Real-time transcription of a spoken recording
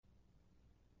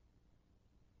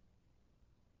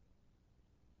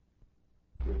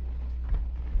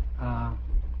uh,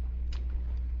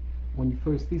 when you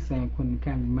first see San Quentin, it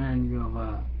kind of reminds you of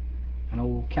an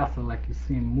old castle like you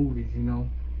see in movies, you know.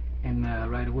 And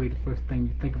right away, the first thing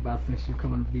you think about since you're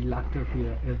coming to be locked up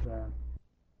here is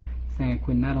San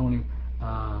Quentin. Not only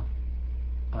how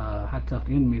tough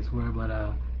the inmates were, but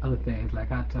other things like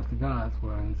how tough the guards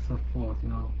were and so forth, you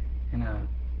know. And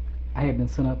I had been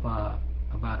sent up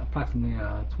about approximately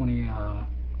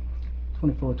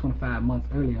 24, 25 months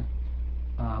earlier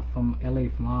from LA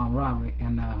from armed robbery,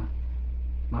 and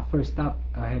my first stop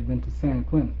had been to San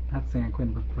Quentin, not San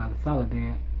Quentin, but rather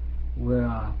Soledad,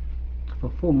 where for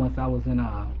 4 months I was in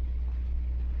the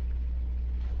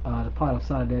part of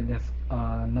Soledad that's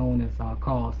known as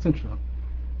called Central,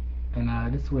 and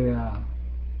this is where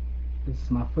this is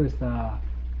my first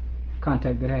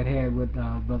contact that I had with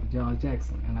Brother George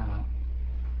Jackson, and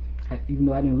even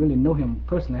though I didn't really know him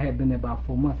personally, I had been there about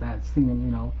 4 months. I had seen him,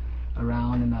 you know,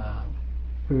 around and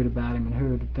heard about him and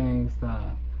heard the things,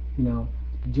 you know,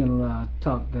 the general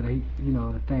talk that he, you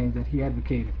know, the things that he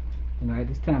advocated. You know, at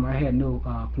this time I had no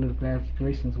political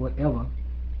aspirations whatever,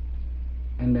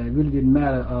 and it really didn't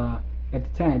matter at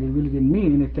the time. It really didn't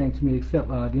mean anything to me except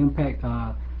the impact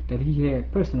that he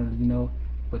had personally, you know.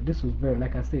 But this was very,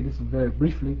 like I said, this was very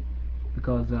briefly,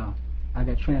 because I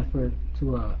got transferred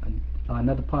to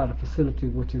another part of the facility,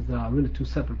 which is really two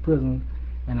separate prisons,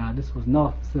 and this was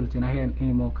North facility, and I hadn't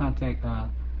any more contact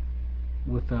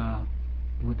with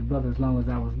the brother as long as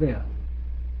I was there.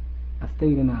 I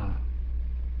stayed in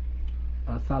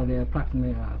Soledad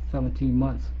approximately 17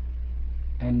 months,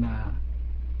 and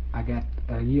I got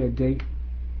a year date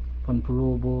from the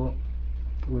parole board,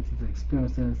 which is an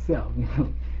experience in itself, you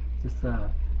know, just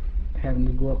having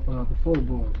to go up before the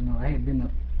board. You know, I had been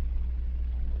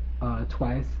up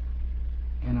twice,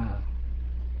 and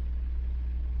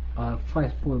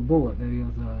twice before the board. That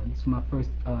is, this is my first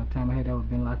time I had ever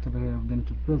been locked up. I had ever been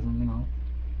to prison, you know.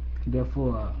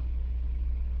 Therefore,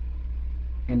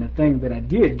 and the things that I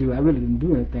did do, I really didn't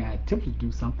do anything. I attempted to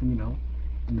do something, you know,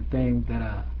 and the things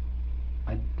that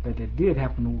that did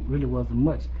happen really wasn't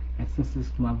much. And since this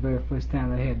was my very first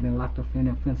time I had been locked up for any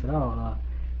offense at all,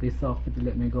 they saw fit to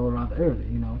let me go rather early,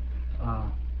 you know.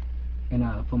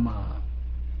 And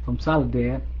from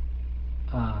Soledad,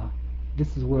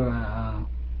 this is where I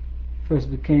first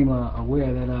became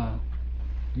aware that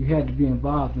you had to be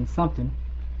involved in something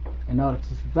in order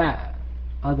to survive,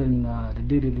 other than the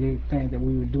day-to-day things that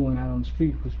we were doing out on the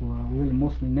street, which were really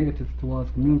mostly negative towards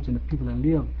the community and the people that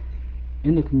live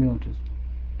in the communities.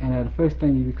 And the first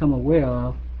thing you become aware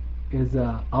of is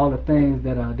all the things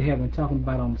that they have been talking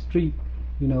about on the street,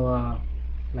 you know,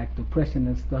 like depression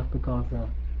and stuff, because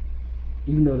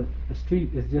even though the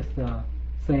street is just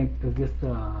saying, is just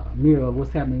a mirror of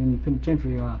what's happening in the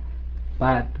penitentiary,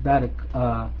 by the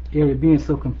area being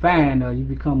so confined, you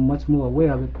become much more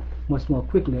aware of it much more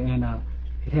quickly, and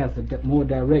it has a more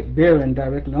direct bearing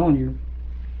directly on you,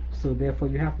 so therefore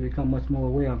you have to become much more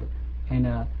aware of it. And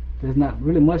there's not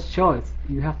really much choice.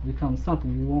 You have to become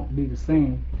something. You won't be the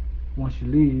same once you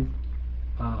leave.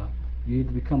 You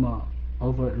either become a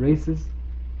overt racist,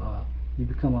 you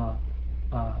become a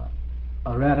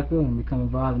radical and become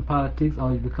involved in politics,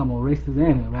 or you become a racist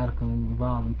and a radical and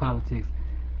involved in politics.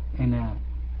 And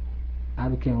I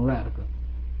became a radical,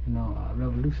 you know, a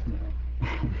revolutionary.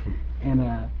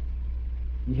 And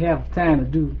you have time to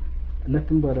do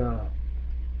nothing but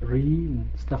read and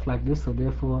stuff like this, so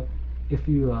therefore if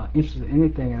you are interested in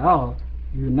anything at all,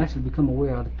 you naturally become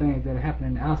aware of the things that are happening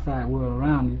in the outside world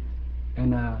around you,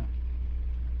 and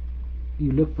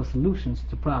you look for solutions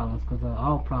to problems, because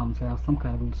all problems have some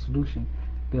kind of a solution.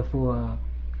 Therefore,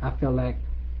 I felt like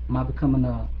my becoming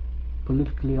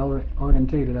politically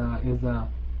orientated is a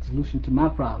solution to my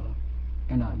problem,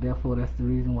 and therefore that's the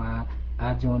reason why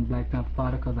I joined Black Panther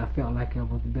Party, because I felt like it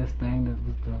was the best thing, that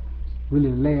was really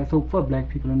the last hope for black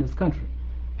people in this country.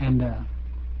 And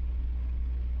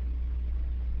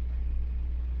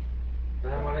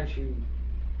why don't you,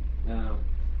 well,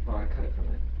 I cut it from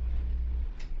it.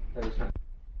 That was fine.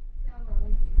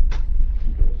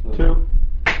 Two.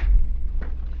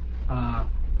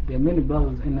 There are many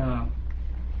brothers in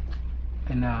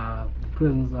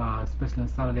prisons, especially in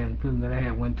Soledad, the prison that I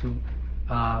had went to,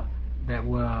 that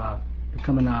were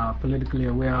becoming politically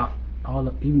aware.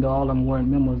 Even though all of them weren't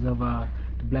members of the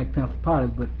Black Panther Party,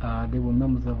 but they were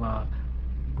members of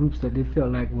groups that they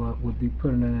felt like would be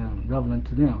pertinent and relevant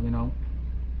to them, you know.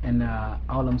 And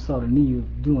all of them saw the need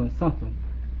of doing something,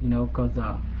 you know, because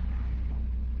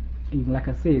even like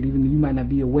I said, even you might not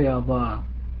be aware of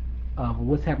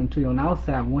what's happening to you on the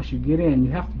outside. Once you get in,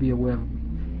 you have to be aware of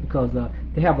it, because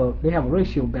they have a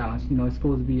ratio balance. You know, it's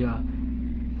supposed to be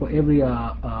for every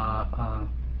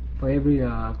for every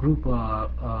group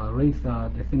race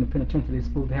that's in the penitentiary, they're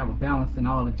supposed to have a balance in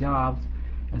all the jobs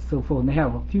and so forth. And they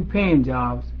have a few paying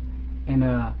jobs, and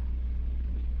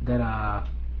that are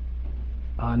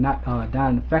not down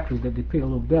in the factories, that they pay a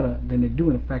little better than they do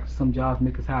in the factories. Some jobs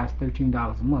make as high as $13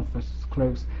 a month, such as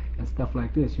clerks and stuff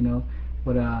like this, you know.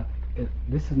 But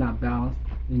this is not balanced,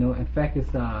 you know. In fact,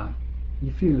 it's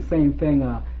you feel the same thing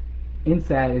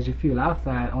inside as you feel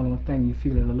outside. Only one thing, you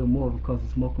feel it a little more because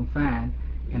it's more confined,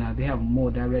 and they have a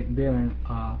more direct bearing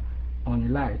on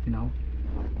your life, you know.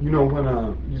 You know, when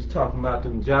you was talking about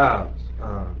them jobs,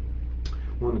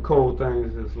 one of the cold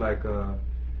things is like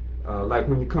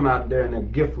when you come out there in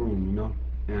that gift room, you know,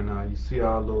 and you see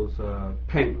all those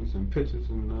paintings and pictures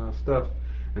and stuff,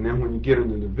 and then when you get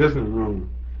into the visiting room,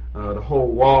 the whole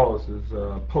walls is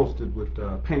posted with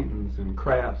paintings and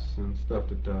crafts and stuff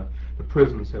that the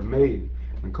prisoners have made.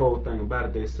 And the cold thing about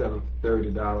it, they sell them for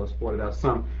 $30, $40,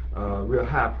 some real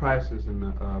high prices, and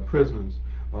the prisoners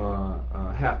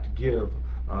have to give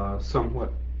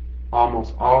somewhat,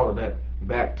 almost all of that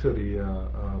back to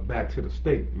the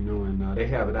state, you know, and they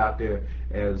have it out there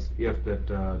as if that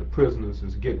the prisoners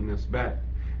is getting this back.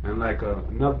 And like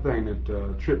another thing that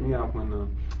tripped me out when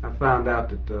I found out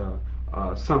that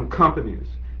some companies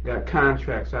got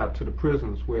contracts out to the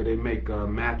prisoners where they make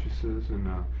mattresses and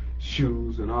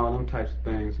shoes and all them types of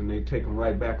things, and they take them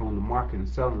right back on the market and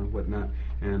sell them and whatnot,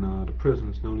 and the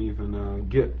prisoners don't even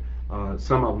get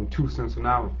some of them 2 cents an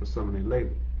hour for some of their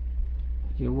labor.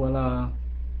 Yeah, well,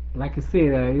 like I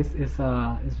said,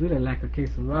 it's really like a case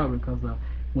of robbery, because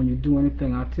when you do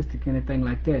anything artistic, anything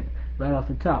like that, right off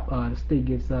the top, the state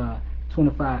gets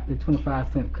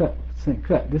 25-cent cut.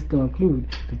 This don't include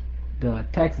the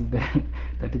taxes that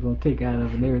they're going to take out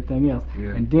of it and everything else. Yeah.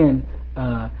 And then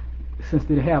since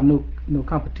they have no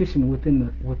competition within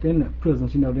the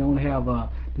prisons, you know, they only have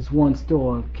this one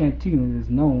store, canteen, that is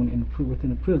known within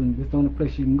the prison. It's the only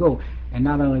place you can go. And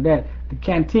not only that, the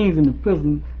canteens in the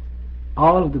prison,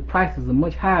 all of the prices are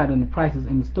much higher than the prices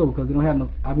in the store, because they don't have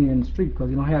in the street, because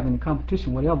you don't have any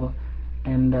competition, whatever.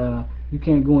 And you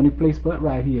can't go any place but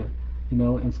right here, you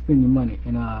know, and spend your money.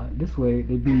 And this way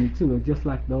they beat you too. It's just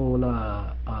like the old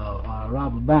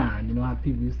robber baron, you know, how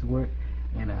people used to work,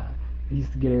 and they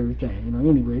used to get everything, you know.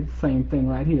 Anyway, it's the same thing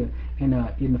right here. And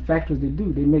in the factories, they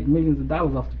make millions of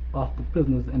dollars off the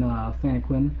prisoners in San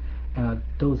Quentin.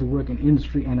 Those who work in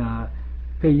industry, and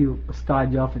start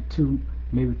you off at 2,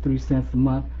 maybe 3 cents a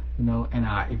month, you know. And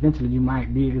eventually you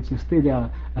might be, if you stay there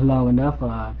long enough,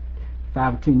 5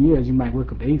 or 10 years, you might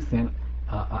work up to 8 cents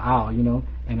an hour, you know.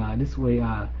 And this way,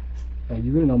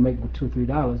 you really don't make but $2 or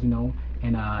 $3, you know.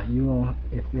 And you don't,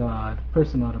 if the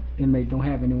person or the inmate don't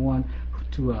have anyone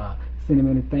to send him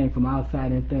anything from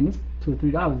outside, anything, it's $2 or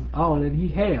 $3 is all that he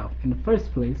have in the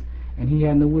first place, and he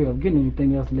had no way of getting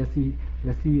anything else unless he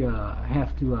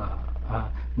have to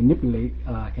manipulate.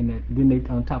 And then they,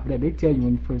 on top of that, they tell you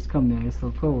when you first come there, it's so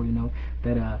cold, you know,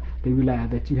 that they realize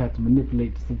that you have to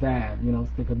manipulate to survive, you know,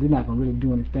 because they're not going to really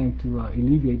do anything to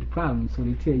alleviate the problem. So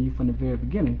they tell you from the very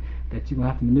beginning that you're going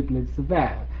to have to manipulate to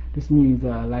survive. This means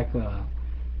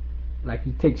like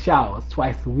you take showers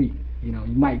twice a week. You know,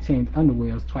 you might change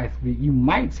underwears twice a week. You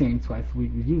might change twice a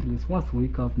week, but usually it's once a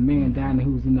week, because the man down there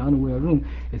who's in the underwear room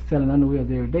is selling underwear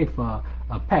every day for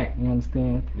a pack, you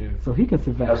understand? Yeah. So he can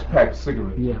survive. That's a pack of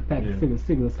cigarettes. Yeah, a pack of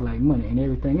cigarettes are like money, and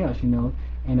everything else, you know.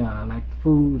 And like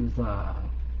food is the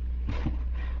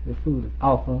food is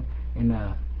awful, and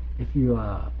if you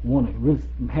want to really,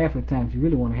 half the times you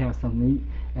really want to have something to eat,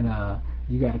 and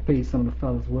you got to pay some of the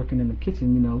fellas working in the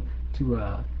kitchen, you know, to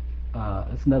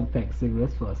it's another pack of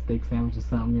cigarettes for a steak sandwich or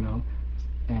something, you know,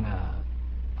 and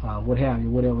what have you,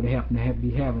 whatever they happen to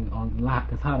be having on the line,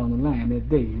 that's hot on the line that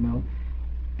day, you know.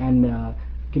 And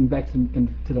getting back to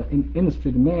the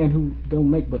industry, the man who don't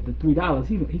make but the $3,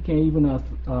 he can't even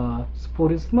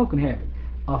support his smoking habit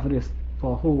off of this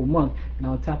for a whole month. And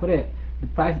on top of that, the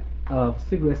price of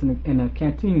cigarettes in a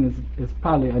canteen is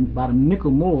probably about a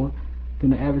nickel more than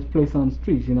the average place on the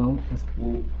streets, you know.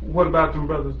 Well, what about them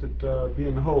brothers that be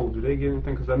in the hole? Do they get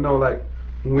anything? Because I know, like,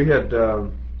 when we had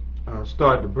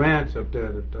started the branch up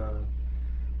there, that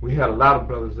we had a lot of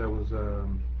brothers that was,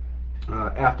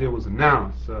 after it was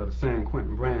announced, the San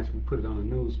Quentin branch, we put it on the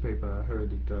newspaper. I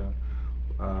heard that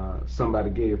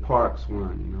somebody gave Parks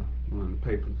one of the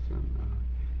papers, and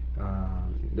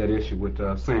that issue with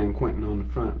San Quentin on the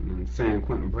front, and then San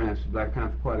Quentin branch, the Black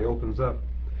Panther Party opens up.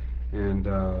 And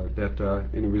that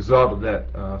in the result of that,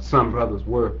 some brothers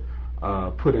were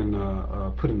put in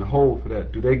the hole for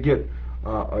that. Do they get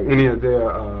any of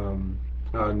their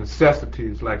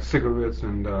necessities like cigarettes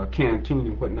and canteen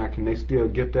and whatnot? Can they still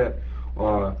get that,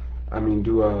 or I mean,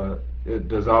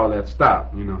 does all that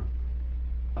stop? You know?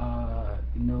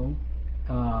 You know,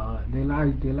 they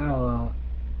allow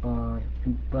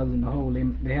brothers in the hole.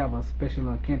 They have a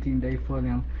special canteen day for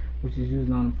them, which is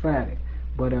usually on Friday.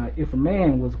 But if a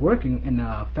man was working in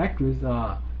factories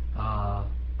or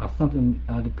something,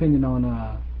 depending on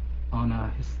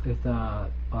his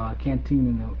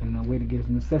canteen and a way to get his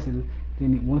necessities,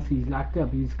 then once he's locked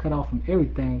up, he's cut off from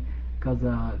everything because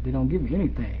they don't give you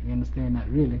anything. You understand that,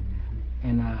 really?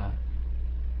 And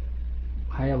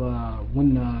however,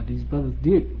 when the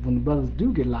brothers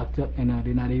do get locked up and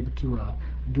they're not able to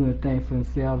do anything for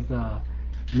themselves,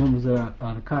 members of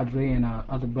the cadre and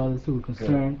other brothers who are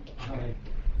concerned. Okay.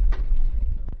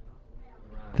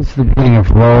 This is the beginning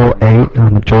of roll 8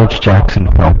 on the George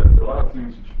Jackson film. There are a lot of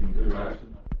things that you can do, right?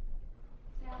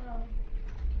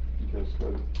 Because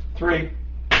 3.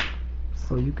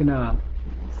 So you can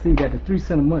see that the 3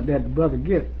 cents a month that the brother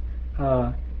gets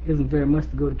isn't very much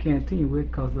to go to canteen with,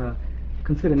 because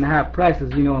considering the high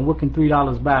prices, you know, and working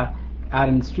 $3 by out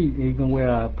in the street, even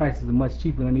where prices are much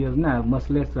cheaper than it is now, much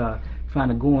less trying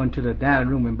to go into the dining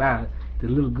room and buy the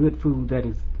little good food that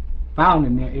is found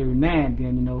in there every now and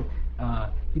then, you know,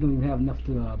 you don't even have enough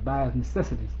to buy his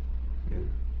necessities. Yeah.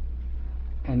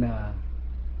 And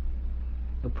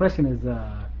oppression is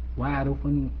wide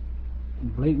open,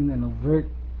 blatant, and overt.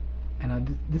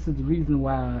 And this is the reason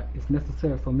why it's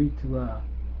necessary for me to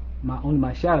only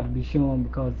my shadow to be shown,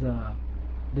 because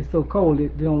they're so cold. They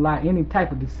don't allow any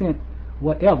type of dissent,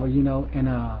 whatever, you know. And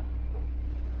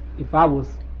if I was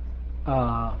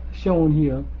shown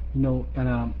here, you know,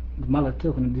 and mother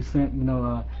took in dissent, you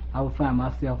know, I would find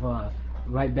myself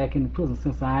right back in the prison,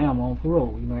 since I am on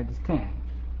parole, you know, at this time.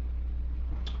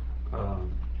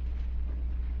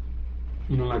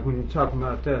 You know, like when you're talking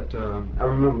about that, I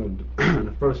remember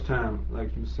the first time,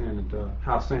 like you were saying,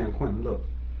 how San Quentin looked.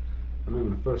 I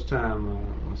remember the first time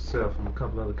myself and a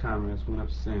couple other comrades went up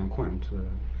to San Quentin to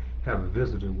have a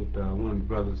visitor with one of the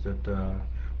brothers that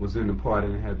was in the party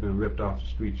and had been ripped off the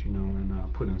streets, you know,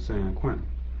 and put in San Quentin.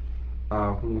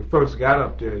 When we first got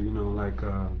up there, you know, like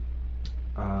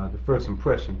the first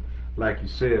impression, like you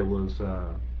said, was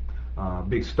a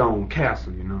big stone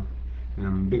castle, you know,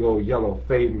 and big old yellow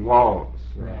fading walls.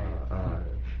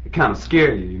 It kind of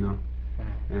scared you, you know.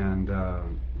 And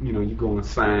you know, you go and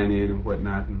sign in and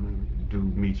whatnot, and the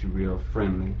dude meets you real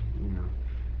friendly, you know.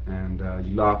 And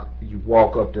you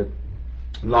walk up that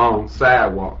long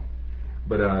sidewalk.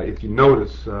 But if you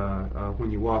notice,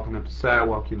 when you're walking up the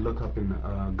sidewalk, you look up in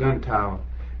the gun tower,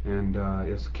 and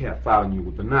it's a cat following you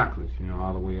with binoculars, you know,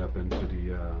 all the way up into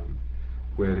the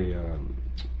where they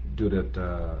do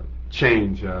that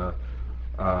change. What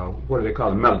do they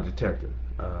call it? Metal detector.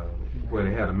 Where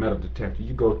they had a metal detector.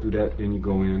 You go through that, then you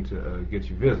go in to get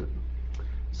your visit.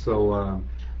 So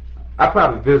I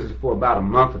probably visited for about a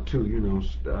month or two, you know,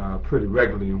 pretty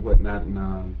regularly and whatnot.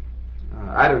 And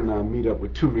I didn't meet up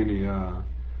with too many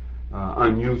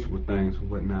unusual things and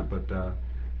whatnot. But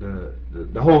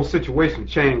the whole situation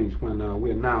changed when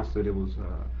we announced that it was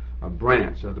a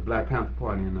branch of the Black Panther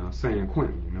Party in San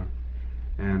Quentin, you know.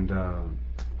 And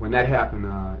when that happened,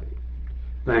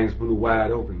 things blew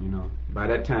wide open, you know. By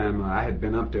that time, I had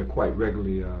been up there quite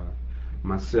regularly,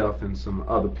 myself and some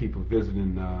other people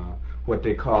visiting what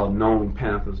they call known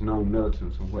Panthers, known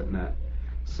militants and whatnot.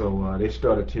 So they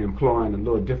started to employing a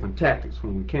little different tactics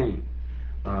when we came.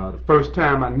 The first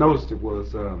time I noticed it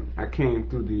was I came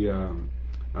through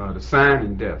the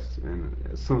signing desk, and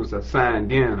as soon as I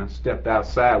signed in, I stepped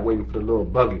outside waiting for the little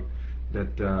buggy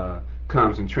that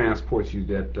comes and transports you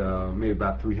that maybe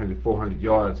about 300, 400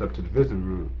 yards up to the visiting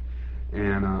room.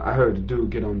 And I heard the dude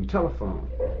get on the telephone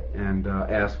and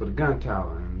ask for the gun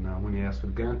tower. And when he asked for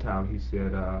the gun tower, he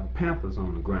said, Panthers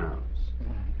on the grounds.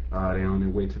 They're on their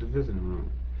way to the visiting room.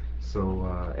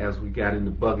 So as we got in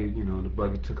the buggy, you know, the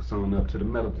buggy took us on up to the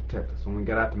metal detector. So when we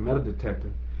got out the metal detector,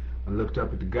 I looked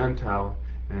up at the gun tower,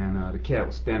 and the cat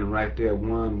was standing right there,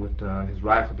 one with his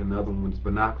rifle and the other one with his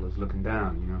binoculars looking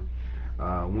down, you know.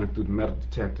 Went through the metal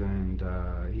detector, and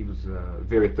he was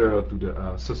very thorough through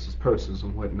the sisters' purses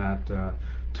and whatnot,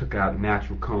 took out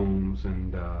natural combs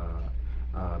and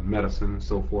medicine and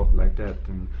so forth like that,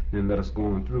 and then let us go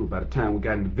on through. By the time we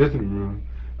got in the visiting room,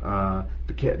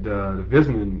 the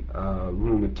visiting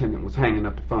room attendant was hanging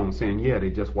up the phone saying, yeah,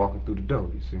 they just walking through the door,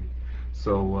 you see.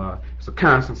 So it's a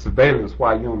constant surveillance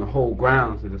while you're on the whole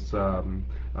grounds that it's,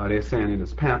 they're saying that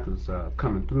it's Panthers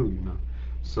coming through, you know.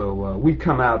 So we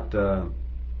come out,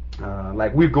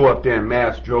 like we go up there in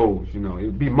mass droves, you know. It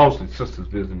would be mostly sisters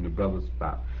visiting the brothers,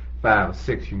 about 5 or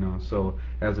 6, you know. So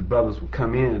as the brothers would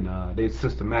come in, they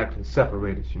systematically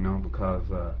separate us, you know, because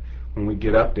when we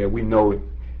get up there, we know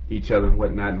each other and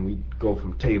whatnot, and we'd go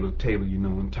from table to table,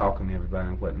 and talking to everybody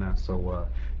and whatnot. So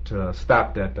to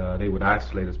stop that, they would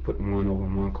isolate us, put one over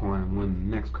in one corner and one in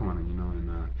the next corner,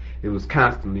 and it was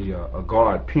constantly a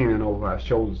guard peering over our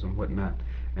shoulders and whatnot,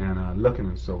 and looking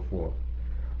and so forth.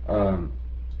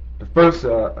 The first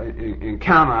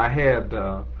encounter I had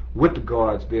with the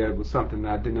guards there was something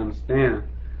that I didn't understand.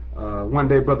 One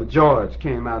day, Brother George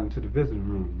came out into the visiting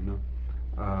room,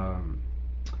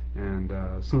 and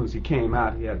as soon as he came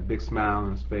out, he had a big smile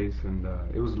on his face, and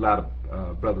it was a lot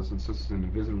of brothers and sisters in the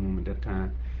visiting room at that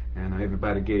time, and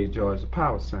everybody gave George a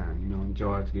power sign, and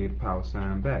George gave the power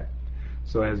sign back.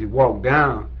 So as he walked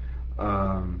down,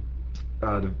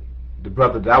 the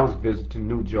brother that I was visiting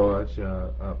knew George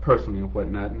personally and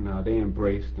whatnot, and they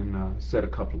embraced and said a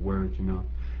couple of words, and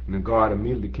the guard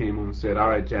immediately came on and said, "All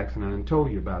right, Jackson, I done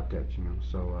told you about that,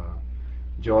 So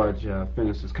George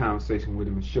finished his conversation with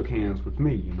him and shook hands with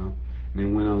me, and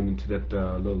then went on into that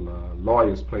little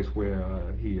lawyer's place where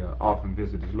he often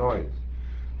visited lawyers.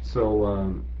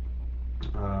 So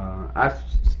I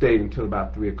stayed until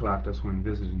about 3 o'clock. That's when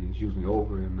visiting is usually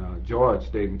over, and George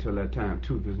stayed until that time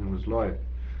too, visiting with his lawyer.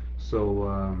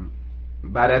 So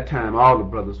by that time, all the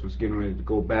brothers was getting ready to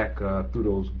go back through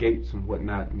those gates and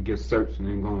whatnot and get searched, and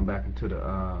then going back into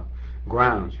the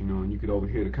grounds, and you could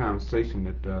overhear the conversation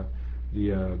that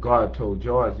the guard told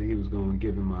George that he was going to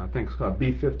give him, I think it's called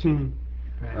B-15.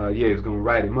 Right. Yeah, he was going to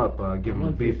write him up, give him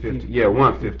a B-15. Yeah,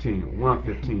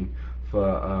 115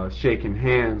 for shaking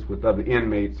hands with other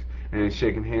inmates and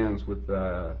shaking hands with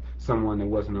someone that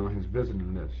wasn't on his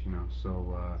visiting list,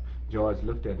 So George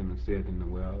looked at him and said,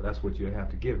 well, that's what you'll have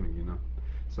to give me,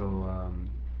 So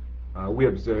we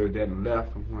observed that and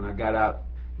left. And when I got out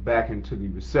back into the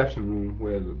reception room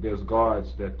where there's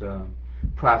guards that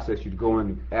process you to go in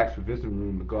the actual visiting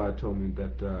room, the guard told me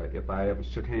that if I ever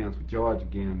shook hands with George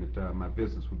again, that my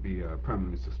business would be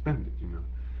permanently suspended,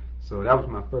 So that was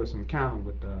my first encounter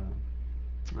with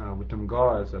them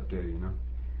guards up there,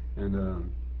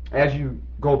 And as you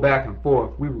go back and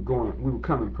forth, we were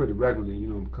coming pretty regularly,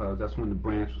 because that's when the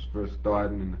branch was first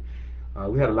starting,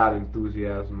 and we had a lot of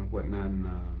enthusiasm and whatnot, and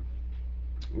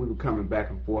we were coming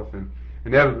back and forth, and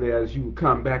inevitably as you would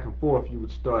come back and forth, you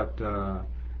would start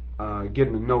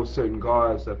getting to know certain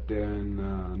guards up there and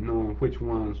knowing which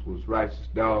ones was righteous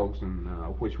dogs and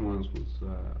which ones was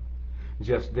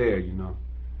just there,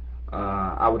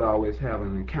 I would always have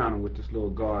an encounter with this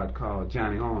little guard called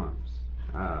Johnny Arms.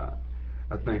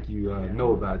 I think you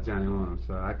know about Johnny Arms.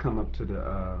 I come up to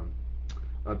the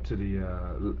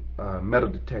metal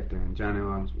detector, and Johnny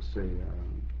Arms would say,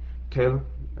 "Taylor,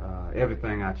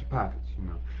 everything out your pockets,"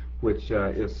 which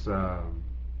is a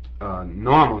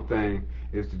normal thing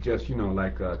is to just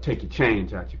take your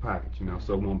change out your pocket,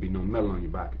 so it won't be no metal on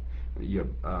your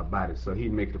body. So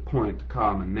he'd make it a point to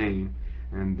call my name,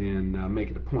 and then make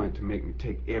it a point to make me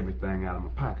take everything out of my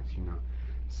pockets,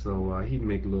 So he'd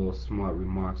make little smart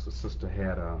remarks. The sister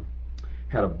had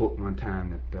a book one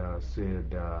time that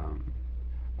said,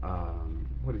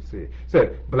 what did he say? It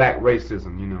said black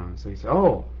racism, And so he said,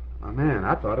 oh man,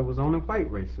 I thought it was only white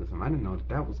racism. I didn't know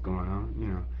that was going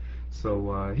on,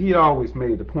 So he always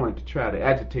made the point to try to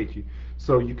agitate you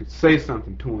so you could say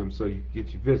something to him so you could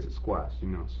get your visit squashed,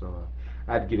 So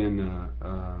I'd get in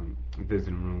the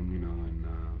visiting room, and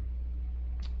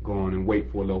go on and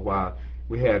wait for a little while.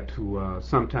 We had to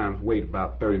sometimes wait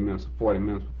about 30 minutes or 40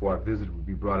 minutes before our visitor would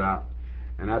be brought out.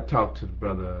 And I talked to the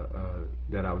brother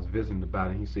that I was visiting about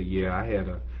it, and he said, yeah, I had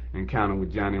an encounter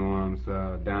with Johnny Arms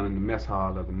down in the mess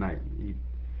hall the other night.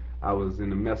 I was in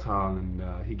the mess hall, and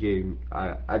I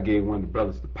gave one of the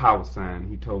brothers the power sign.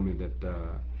 He told me that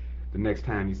the next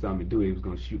time he saw me do it, he was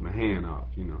going to shoot my hand off,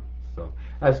 So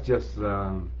that's just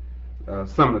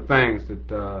some of the things that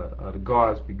the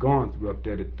guards be going through up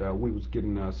there that we was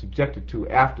getting subjected to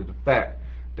after the fact,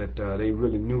 that they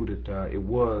really knew that it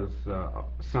was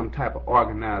some type of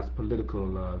organized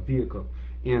political vehicle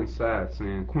inside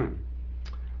San Quentin.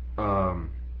 One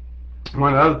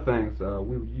of the other things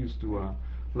we were used to,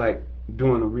 like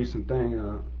doing a recent thing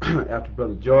after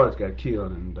Brother George got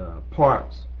killed, and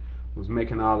Parks was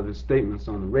making all of his statements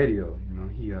on the radio.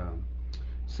 He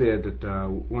said that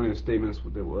one of the statements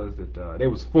was that they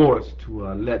was forced to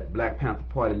let Black Panther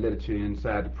Party literature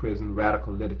inside the prison,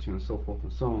 radical literature, and so forth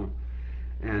and so on.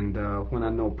 And when I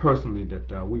know personally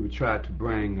that we would try to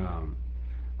bring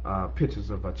pictures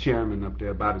of our chairman up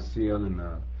there by the seal and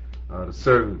the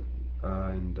servant,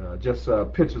 and just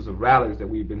pictures of rallies that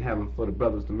we've been having for the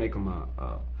brothers to make them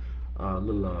a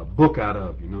little book out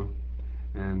of,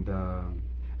 and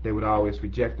they would always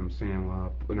reject them, saying,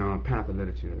 well, Panther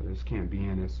literature, this can't be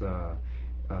in this.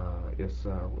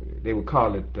 they would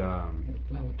call it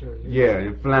Inflammatory. yeah,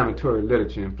 inflammatory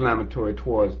literature, inflammatory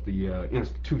towards the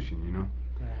institution, you know.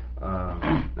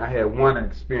 I had one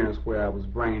experience where I was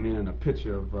bringing in a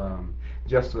picture of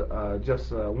just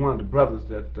one of the brothers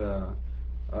that the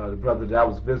brother that I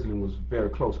was visiting was very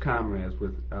close comrades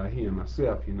with he and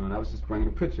myself, you know, and I was just bringing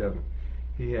a picture of him.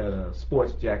 He had a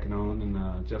sports jacket on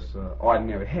and just an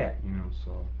ordinary hat, you know,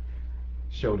 so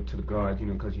showed it to the guard, you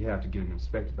know, because you have to get it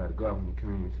inspected by the guard when you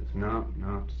come in. He says, no,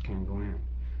 just can't go in.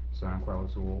 So I inquired,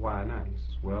 I said, well, why not? He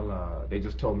says, well, they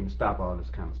just told me to stop all this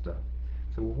kind of stuff.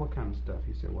 I said, well, what kind of stuff?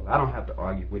 He said, well, I don't have to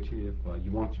argue with you. If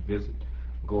you want your visit,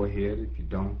 go ahead. If you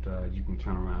don't, you can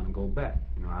turn around and go back.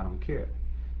 You know, I don't care.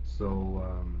 So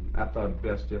I thought it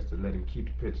best just to let him keep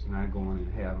the pictures and I go in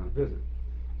and have my visit.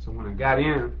 So when I got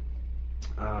in,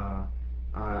 I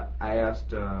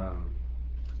asked,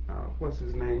 what's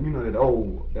his name? You know, that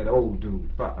old dude,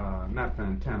 not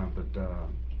Fantana, but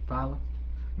Fowler?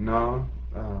 no,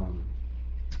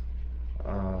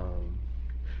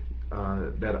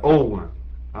 that old one.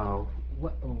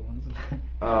 What old ones?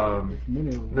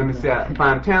 Let me see,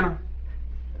 Fontana?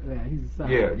 Yeah, he's a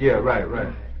side. Yeah,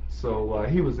 right. So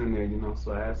he was in there, you know,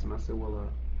 so I asked him, I said, well,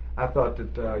 I thought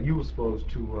that you were supposed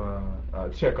to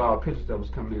check all pictures that was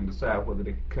coming in and decide whether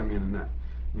they could come in or not.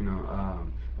 You know,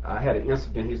 I had an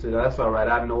incident. He said, that's all right,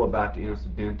 I know about the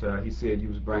incident. He said you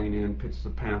was bringing in pictures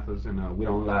of Panthers, and we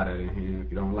don't allow that in here.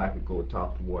 If you don't like it, go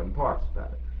talk to Warden Parks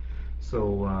about it.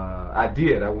 So I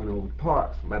did. I went over to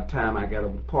Parks. By the time I got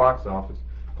over to Parks' office,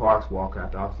 Parks walked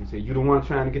out the office and said, you the one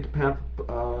trying to get the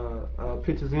Panther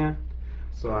pictures in?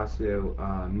 So I said,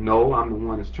 no, I'm the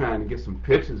one that's trying to get some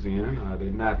pictures in.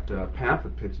 They're not Panther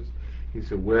pictures. He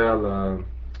said, well,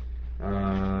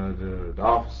 the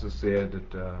officer said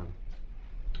that...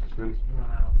 And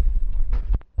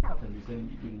you said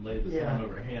you can lay the sound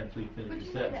over her hand until you finish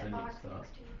your steps, and you can stop.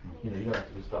 You know, you don't have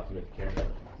to just stop to make the camera.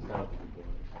 Sound will be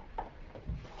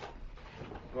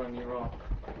going. Going, you're wrong.